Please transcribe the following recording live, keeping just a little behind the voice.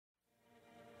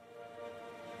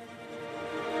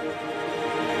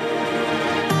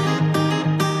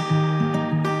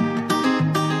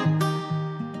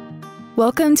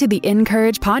Welcome to the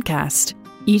Encourage podcast.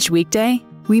 Each weekday,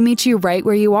 we meet you right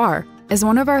where you are as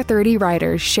one of our 30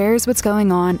 writers shares what's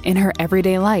going on in her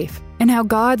everyday life and how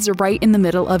God's right in the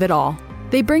middle of it all.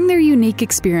 They bring their unique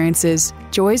experiences,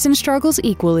 joys and struggles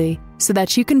equally, so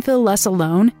that you can feel less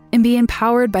alone and be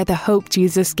empowered by the hope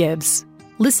Jesus gives.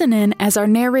 Listen in as our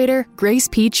narrator, Grace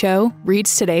P. Cho,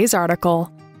 reads today's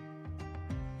article.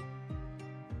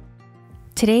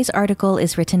 Today's article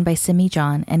is written by Simi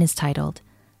John and is titled,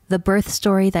 The Birth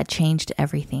Story That Changed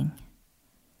Everything.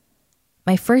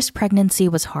 My first pregnancy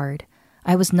was hard.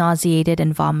 I was nauseated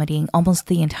and vomiting almost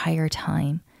the entire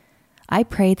time. I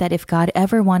prayed that if God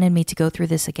ever wanted me to go through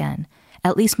this again,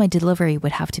 at least my delivery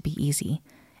would have to be easy.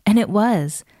 And it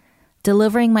was.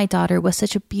 Delivering my daughter was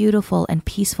such a beautiful and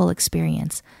peaceful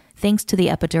experience, thanks to the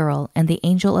epidural and the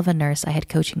angel of a nurse I had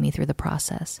coaching me through the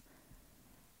process.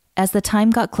 As the time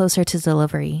got closer to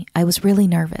delivery, I was really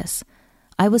nervous.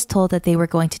 I was told that they were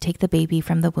going to take the baby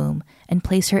from the womb and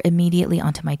place her immediately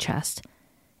onto my chest.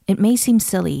 It may seem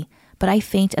silly, but I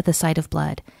faint at the sight of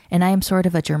blood, and I am sort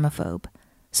of a germaphobe.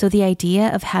 So the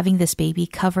idea of having this baby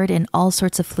covered in all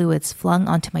sorts of fluids flung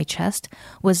onto my chest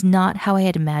was not how I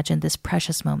had imagined this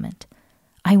precious moment.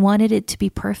 I wanted it to be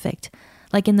perfect,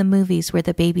 like in the movies where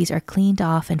the babies are cleaned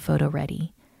off and photo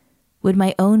ready. Would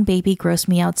my own baby gross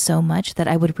me out so much that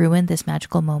I would ruin this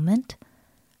magical moment?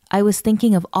 I was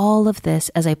thinking of all of this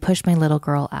as I pushed my little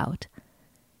girl out.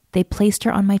 They placed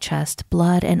her on my chest,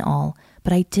 blood and all,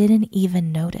 but I didn't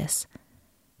even notice.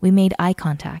 We made eye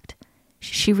contact.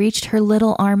 She reached her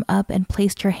little arm up and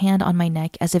placed her hand on my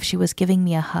neck as if she was giving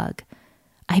me a hug.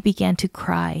 I began to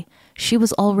cry. She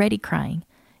was already crying.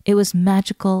 It was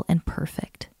magical and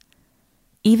perfect.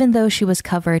 Even though she was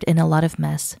covered in a lot of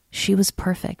mess, she was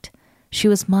perfect. She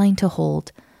was mine to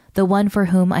hold, the one for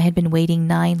whom I had been waiting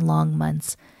 9 long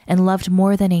months and loved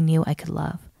more than I knew I could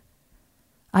love.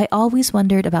 I always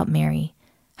wondered about Mary,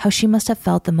 how she must have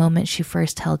felt the moment she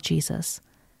first held Jesus.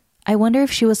 I wonder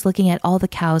if she was looking at all the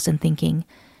cows and thinking,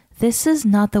 this is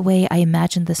not the way I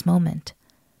imagined this moment.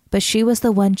 But she was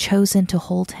the one chosen to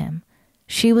hold him.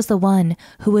 She was the one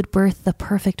who would birth the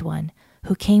perfect one,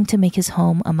 who came to make his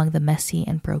home among the messy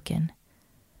and broken.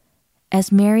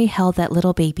 As Mary held that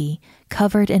little baby,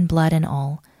 covered in blood and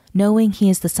all, knowing he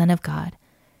is the Son of God,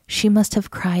 she must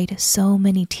have cried so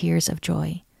many tears of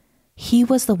joy. He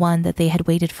was the one that they had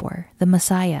waited for, the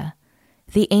Messiah.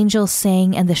 The angels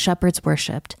sang and the shepherds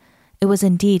worshipped. It was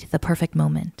indeed the perfect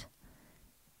moment.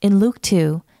 In Luke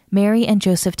 2, Mary and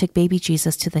Joseph took baby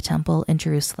Jesus to the temple in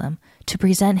Jerusalem to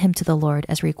present him to the Lord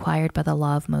as required by the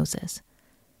law of Moses.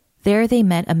 There they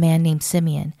met a man named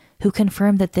Simeon, who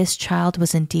confirmed that this child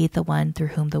was indeed the one through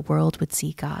whom the world would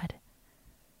see God.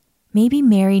 Maybe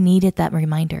Mary needed that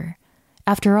reminder.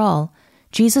 After all,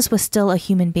 Jesus was still a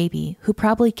human baby who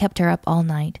probably kept her up all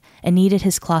night and needed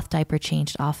his cloth diaper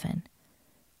changed often.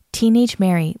 Teenage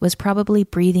Mary was probably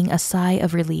breathing a sigh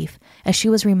of relief as she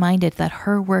was reminded that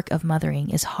her work of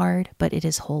mothering is hard, but it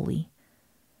is holy.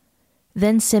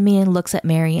 Then Simeon looks at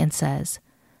Mary and says,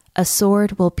 "A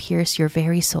sword will pierce your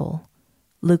very soul."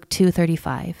 Luke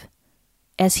 2:35.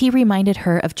 As he reminded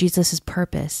her of Jesus'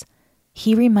 purpose,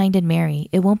 he reminded Mary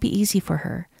it won't be easy for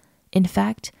her. In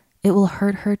fact, it will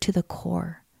hurt her to the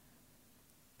core.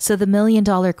 So the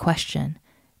million-dollar question,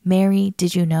 Mary,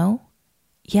 did you know?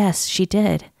 Yes, she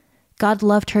did. God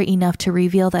loved her enough to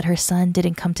reveal that her son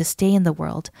didn't come to stay in the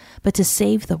world, but to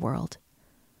save the world.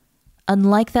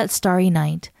 Unlike that starry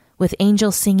night, with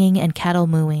angels singing and cattle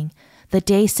mooing, the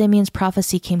day Simeon's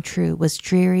prophecy came true was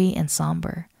dreary and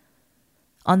somber.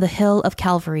 On the hill of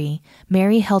Calvary,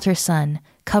 Mary held her son,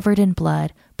 covered in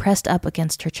blood, pressed up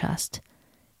against her chest.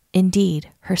 Indeed,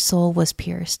 her soul was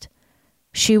pierced.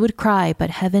 She would cry, but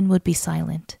heaven would be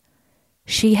silent.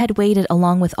 She had waited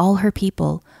along with all her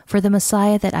people for the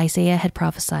Messiah that Isaiah had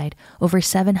prophesied over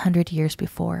 700 years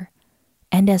before.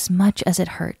 And as much as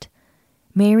it hurt,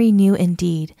 Mary knew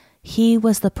indeed he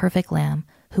was the perfect lamb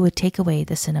who would take away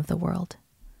the sin of the world.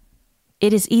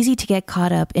 It is easy to get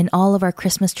caught up in all of our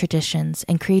Christmas traditions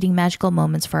and creating magical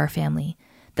moments for our family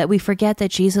that we forget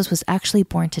that Jesus was actually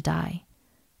born to die.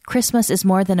 Christmas is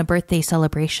more than a birthday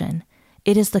celebration.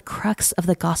 It is the crux of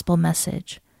the gospel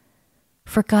message.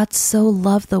 For God so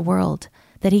loved the world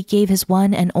that he gave his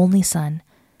one and only Son,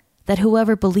 that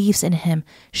whoever believes in him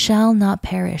shall not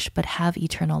perish but have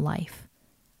eternal life.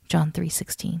 John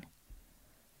 3:16.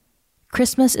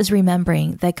 Christmas is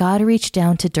remembering that God reached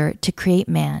down to dirt to create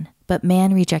man, but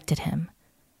man rejected him.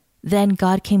 Then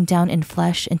God came down in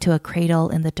flesh into a cradle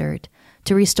in the dirt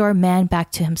to restore man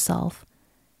back to himself.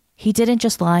 He didn't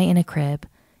just lie in a crib.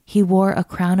 He wore a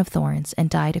crown of thorns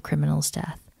and died a criminal's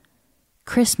death.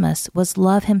 Christmas was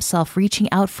love himself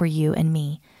reaching out for you and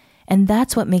me, and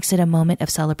that's what makes it a moment of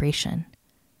celebration.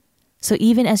 So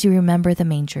even as you remember the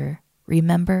manger,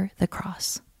 remember the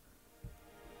cross.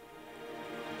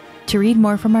 To read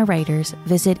more from our writers,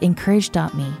 visit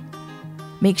encourage.me.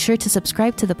 Make sure to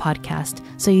subscribe to the podcast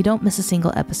so you don't miss a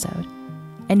single episode.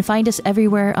 And find us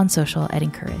everywhere on social at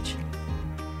Encourage.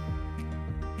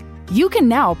 You can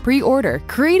now pre-order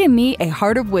Create in Me a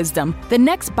Heart of Wisdom, the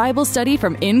next Bible study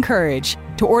from Encourage.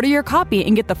 To order your copy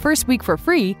and get the first week for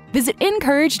free, visit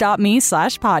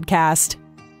encourage.me/podcast.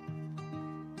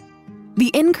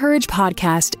 The Encourage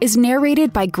podcast is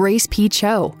narrated by Grace P.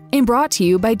 Cho and brought to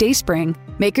you by Dayspring,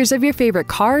 makers of your favorite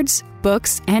cards,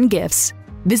 books, and gifts.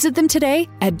 Visit them today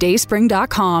at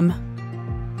dayspring.com.